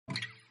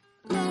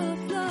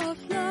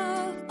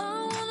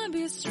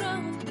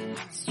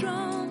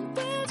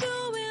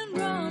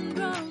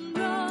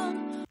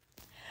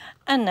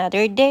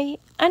Another day,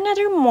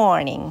 another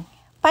morning.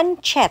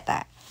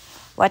 Pancetta.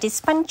 What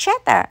is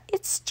pancetta?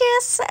 It's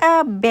just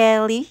a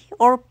belly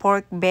or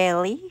pork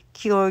belly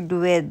cured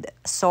with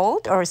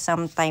salt or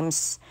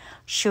sometimes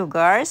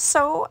sugar.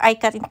 So I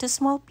cut into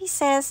small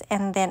pieces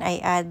and then I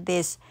add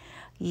this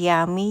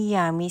yummy,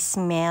 yummy,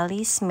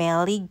 smelly,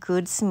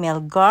 good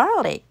smell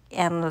garlic.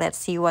 And let's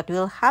see what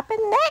will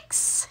happen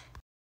next.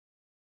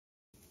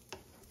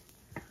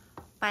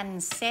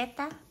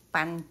 Pancetta.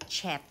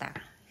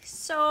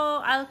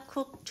 So I'll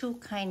cook two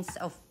kinds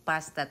of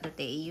pasta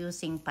today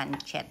using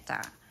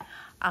pancetta.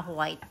 A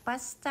white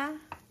pasta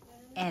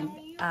and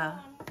a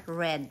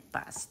red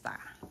pasta.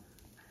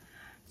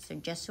 So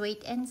just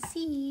wait and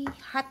see.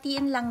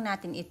 Hatiin lang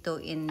natin ito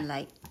in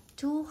like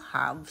two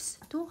halves.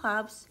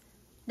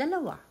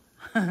 Dalawa.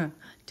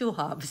 Two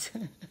halves.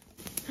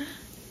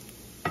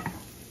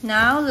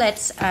 Now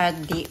let's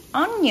add the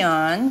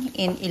onion.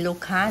 In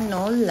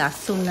Ilocano,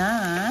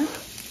 lasuna.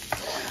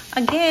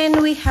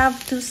 Again, we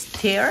have to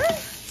stir,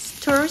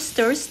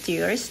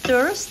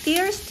 mekos,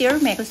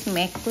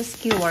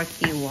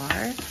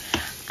 kiwar,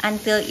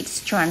 until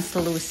it's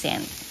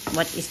translucent.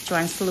 What is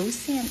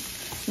translucent?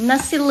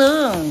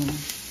 Nasilong.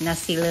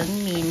 Nasilong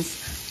means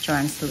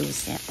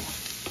translucent.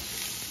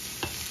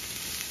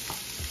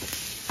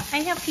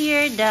 I have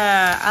here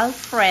the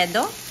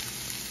Alfredo,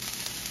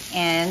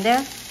 and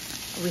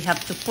we have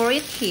to pour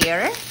it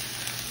here.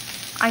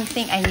 I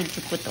think I need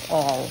to put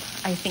all.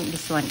 I think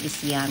this one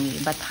is yummy.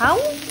 But how?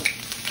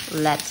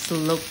 Let's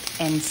look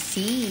and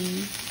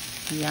see.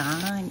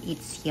 Yan,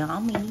 it's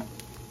yummy.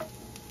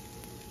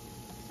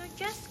 So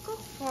just cook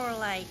for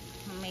like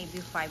maybe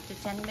 5 to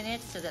 10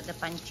 minutes so that the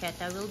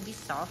pancetta will be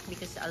soft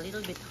because a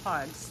little bit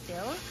hard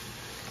still.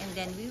 And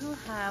then we will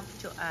have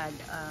to add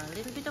a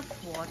little bit of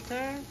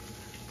water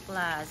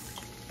plus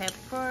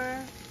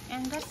pepper,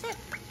 and that's it.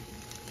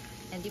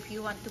 And if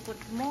you want to put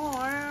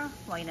more,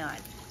 why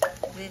not?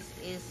 This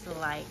is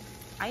like,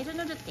 I don't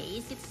know the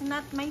taste. It's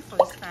not my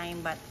first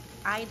time, but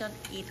I don't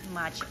eat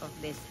much of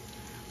this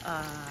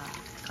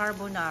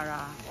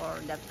carbonara or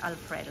that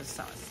Alfredo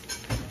sauce.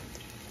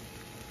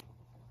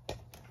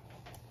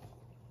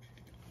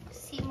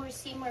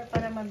 Simmer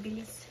para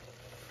mabilis.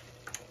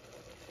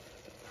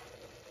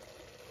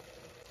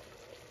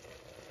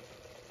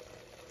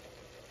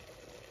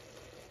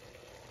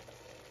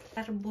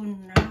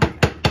 Carbonara.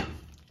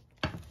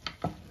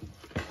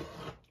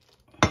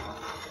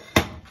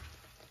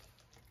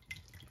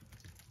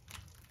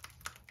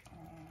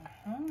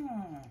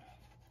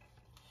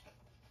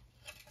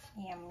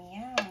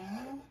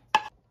 Yum.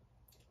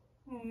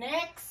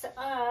 Next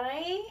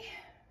ay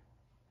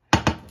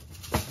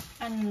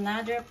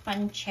another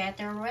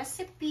pancetta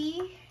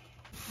recipe.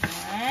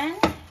 And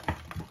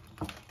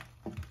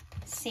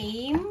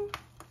same,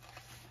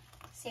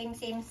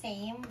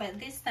 but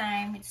this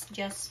time it's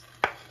just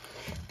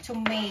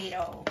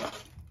tomato.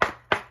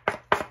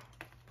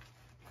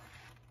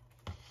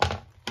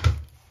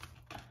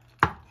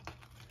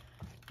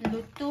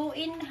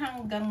 Lutuin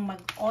hanggang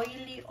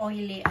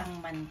mag-oily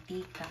ang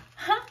mantika.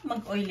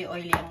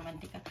 Mag-oily ang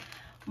mantika.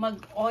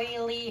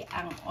 Mag-oily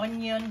ang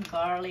onion,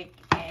 garlic,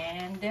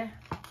 and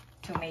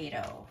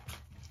tomato.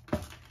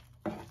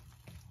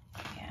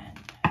 Ayan.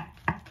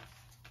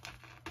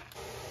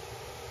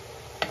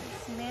 The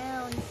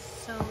smell is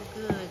so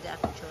good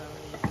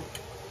actually.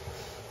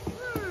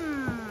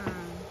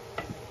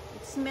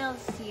 It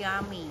smells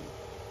yummy,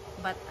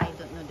 but I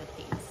don't know the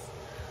taste.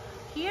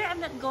 Here,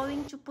 I'm not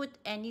going to put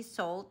any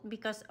salt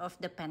because of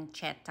the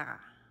pancetta.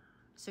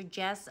 So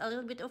just a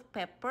little bit of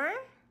pepper.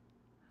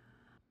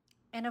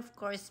 And of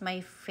course, my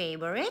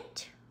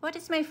favorite. What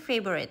is my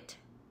favorite?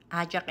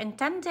 Ajak and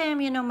tandem,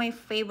 you know my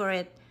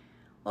favorite.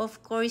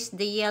 Of course,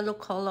 the yellow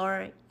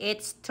color.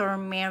 It's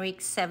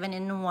turmeric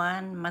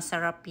 7-in-1.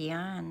 Masarap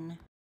yan.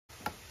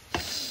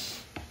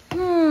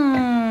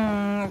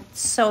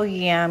 It's so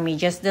yummy.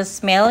 Just the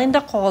smell and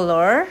the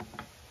color.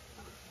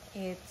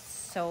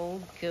 It's so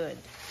good.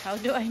 How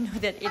do I know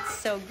that it's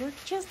so good?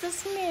 Just the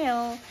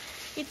smell.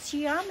 It's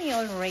yummy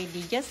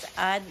already. Just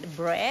add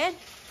bread,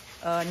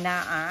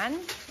 naan,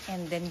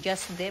 and then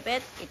just dip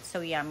it. It's so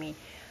yummy.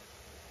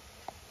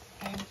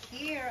 And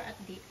here at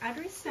the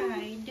other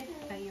side,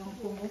 yung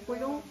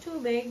pumupulong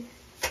tubig.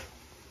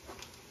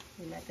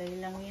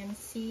 Ilagay lang yan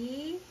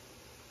si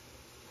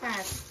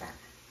pasta.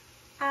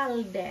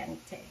 Al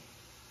dente.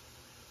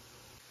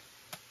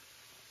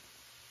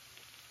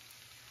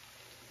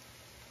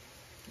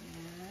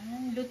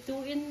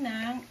 Lutuin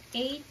ng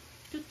 8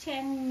 to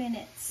 10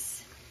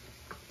 minutes.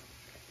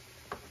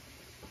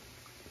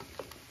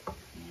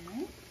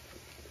 Ayan.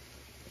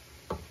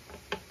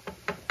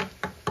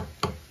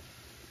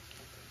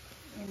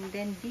 And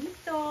then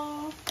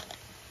dito,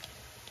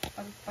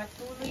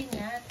 pagpatuloy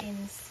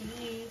natin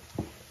si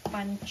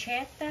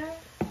pancetta,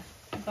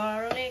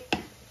 garlic,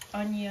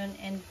 onion,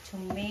 and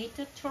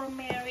tomato,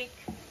 turmeric.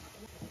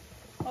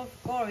 Of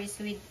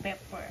course, with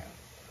pepper.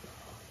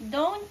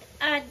 Don't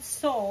add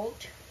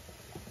salt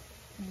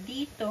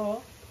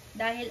dito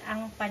dahil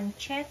ang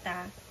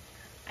pancetta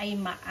ay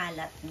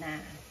maalat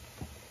na.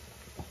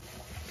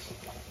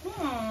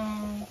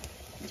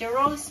 The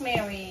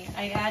rosemary.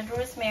 I add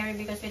rosemary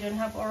because we don't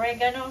have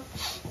oregano.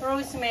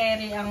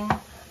 Rosemary ang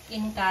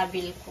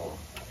intabil ko.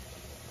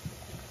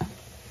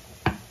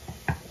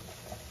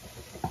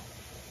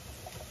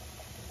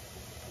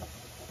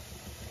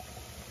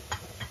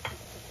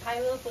 I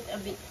will put a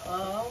bit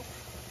of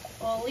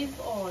olive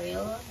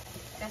oil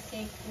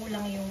kasi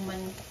kulang yung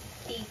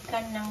mantika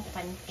ng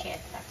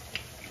pancetta.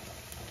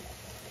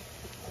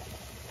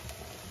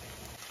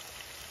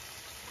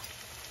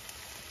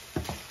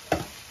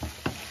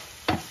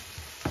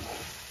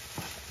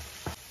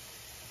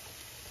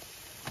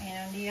 And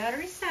on the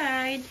other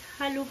side,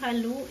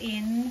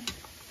 halu-haluin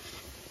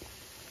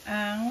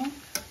ang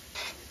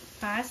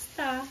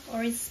pasta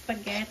or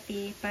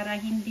spaghetti para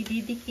hindi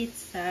didikit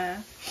sa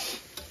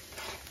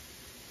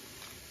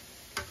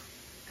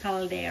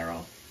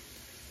caldero.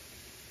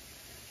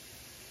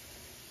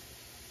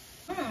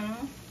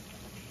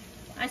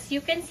 As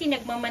you can see,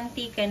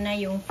 nagmamantika na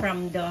yung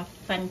from the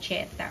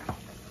pancetta.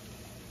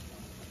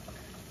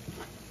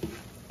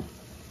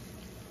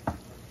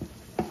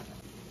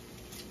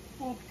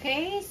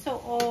 Okay, so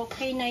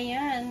okay na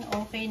yan.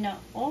 Okay na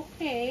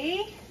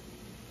okay.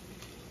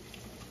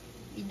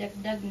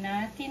 Idagdag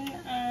natin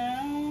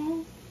ang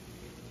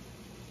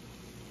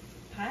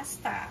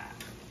pasta.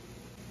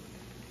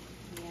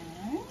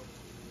 Yan.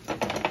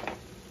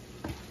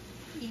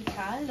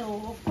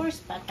 Ihalo. Of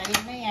course,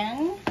 patayin na yan.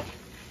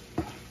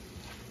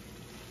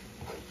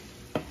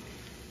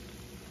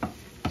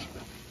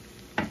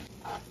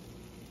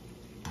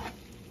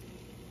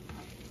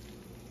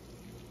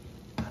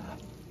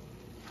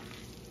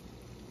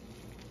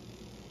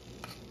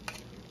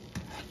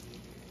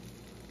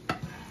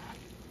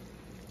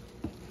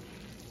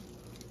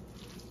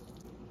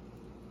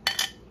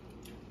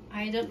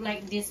 I don't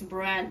like this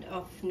brand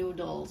of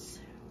noodles.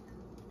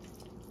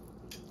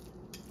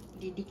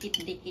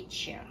 Didikit-dikit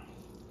siya.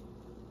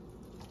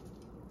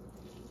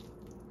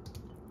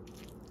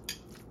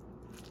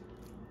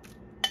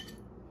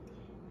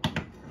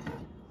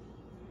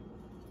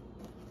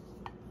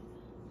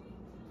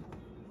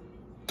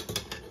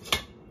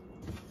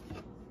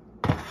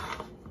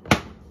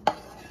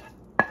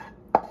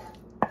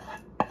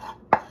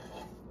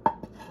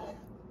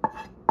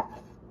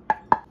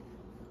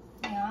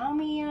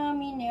 Yummy,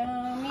 yummy,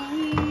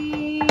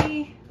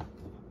 yummy.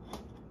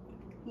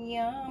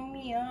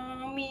 Yummy,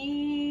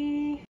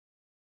 yummy.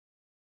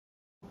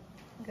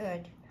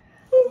 Good.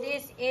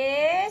 This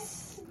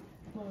is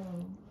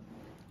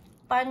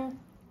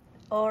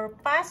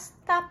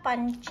pasta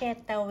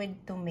pancetta with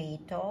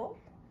tomato.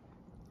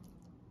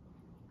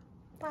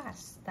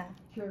 Pasta.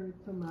 Cherry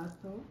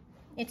tomato.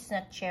 It's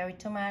not cherry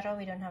tomato.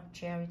 We don't have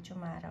cherry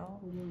tomato.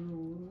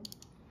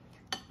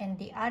 And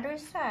the other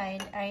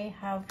side, I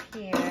have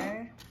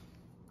here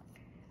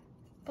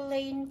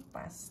plain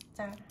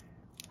pasta.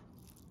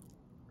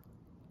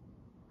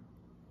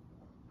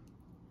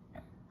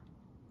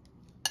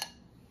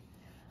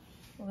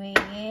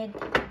 With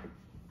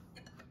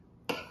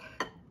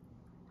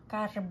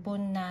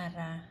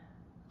carbonara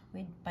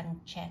with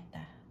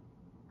pancetta.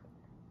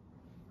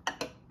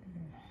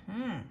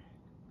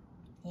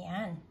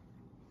 Yan.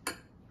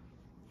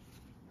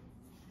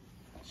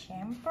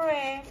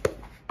 Siyempre,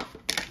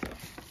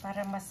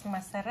 para mas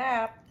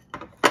masarap,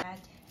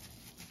 at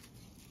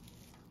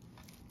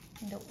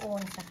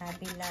doon sa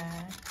kabila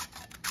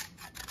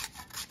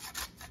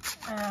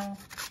ang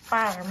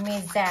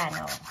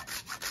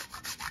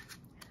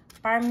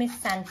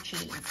Parmesan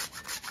cheese.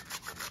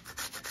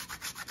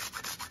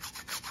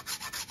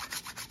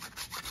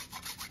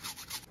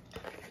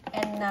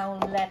 And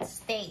now let's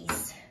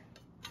taste.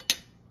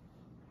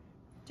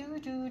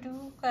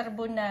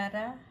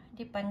 Carbonara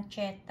di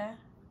pancetta.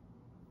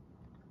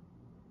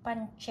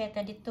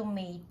 Pancetta di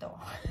tomato.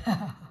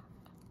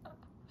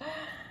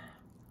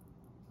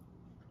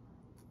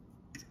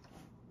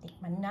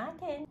 Tikman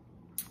natin.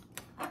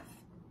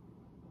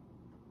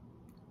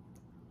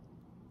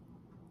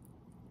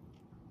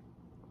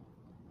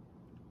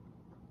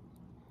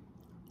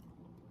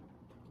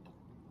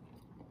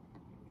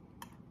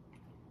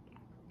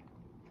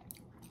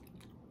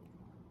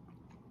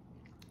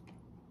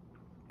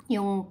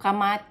 Yung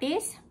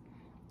kamatis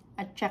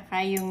at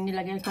saka yung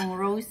nilagay kong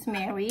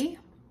rosemary,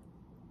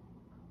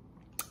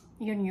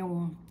 yun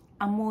yung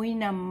amoy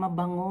na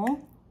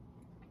mabango.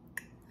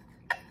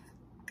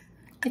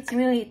 It's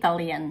really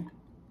Italian.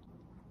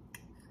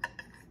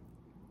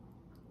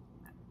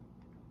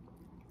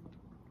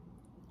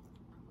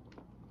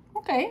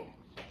 Okay.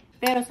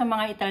 Pero sa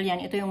mga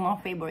Italian, ito yung mga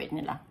favorite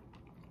nila.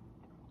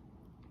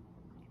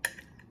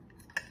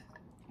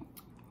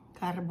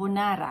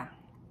 Carbonara.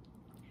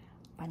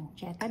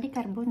 Pancetta di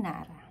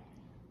carbonara.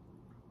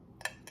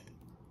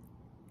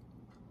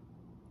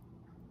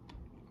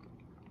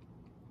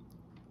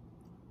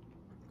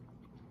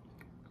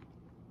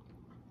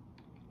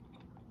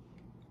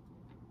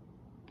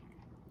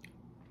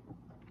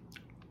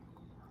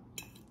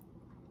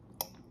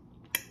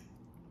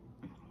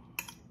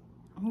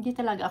 Hindi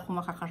talaga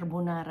ako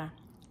makakarbonara.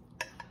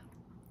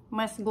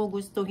 Mas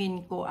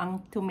gugustuhin ko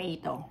ang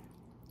tomato.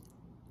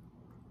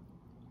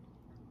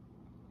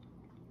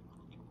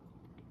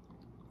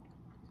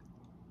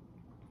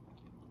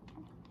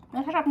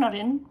 Masarap na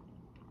rin.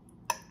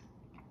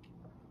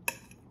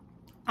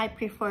 I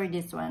prefer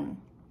this one.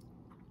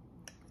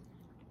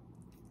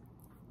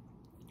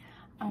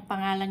 Ang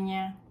pangalan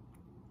niya,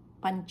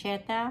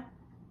 Pancetta.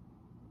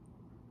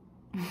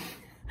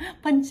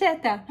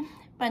 Pancetta.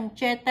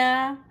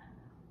 Pancetta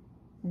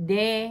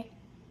de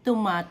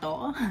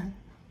tomato.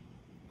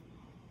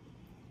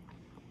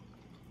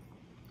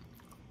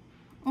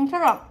 Ang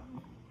sarap.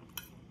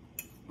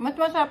 Mas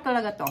masarap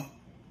talaga to.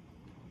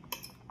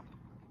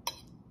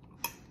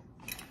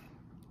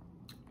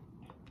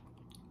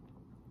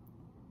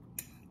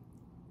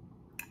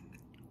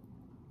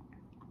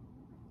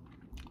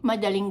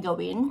 Madaling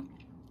gawin.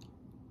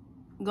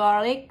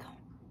 Garlic.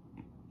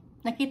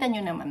 Nakita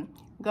nyo naman.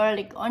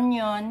 Garlic,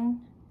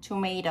 onion,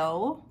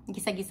 tomato.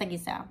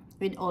 Gisa-gisa-gisa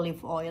with olive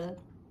oil.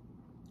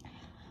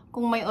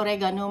 Kung may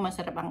oregano,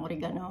 masarap ang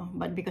oregano.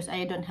 But because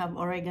I don't have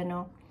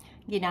oregano,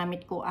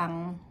 ginamit ko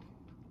ang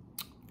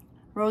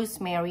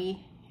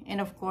rosemary. And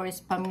of course,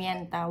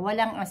 pamienta.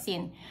 Walang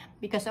asin.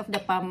 Because of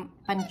the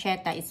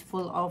pancetta is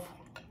full of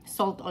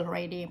salt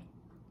already.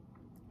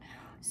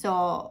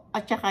 So,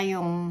 at saka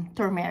yung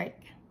turmeric.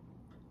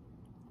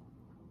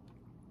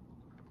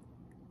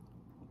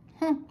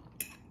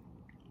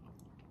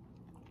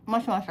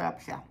 Mas masarap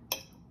siya.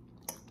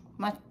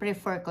 Mas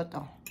prefer ko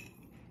to.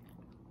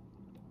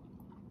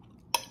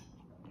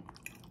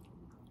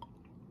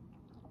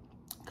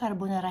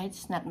 Carbonara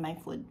is not my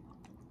food.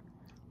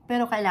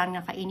 Pero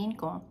kailangan kainin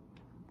ko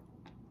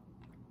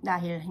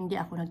dahil hindi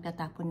ako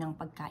nagtatapon ng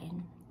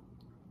pagkain.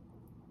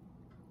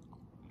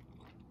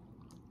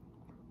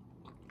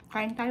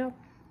 Kain tayo.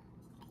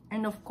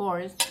 And of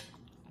course,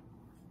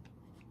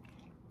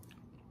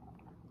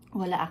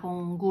 wala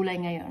akong gulay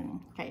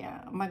ngayon.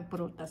 Kaya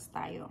magprutas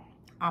tayo.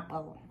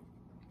 Apple.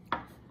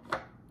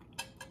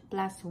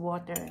 Plus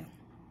water.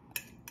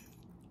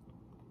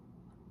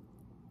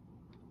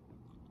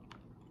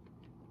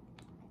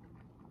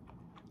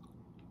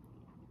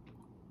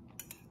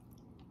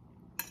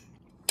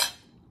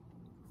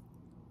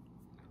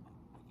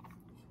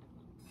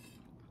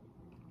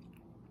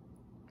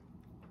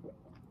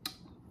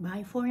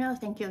 Bye for now.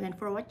 Thank you again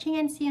for watching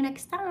and see you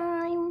next time.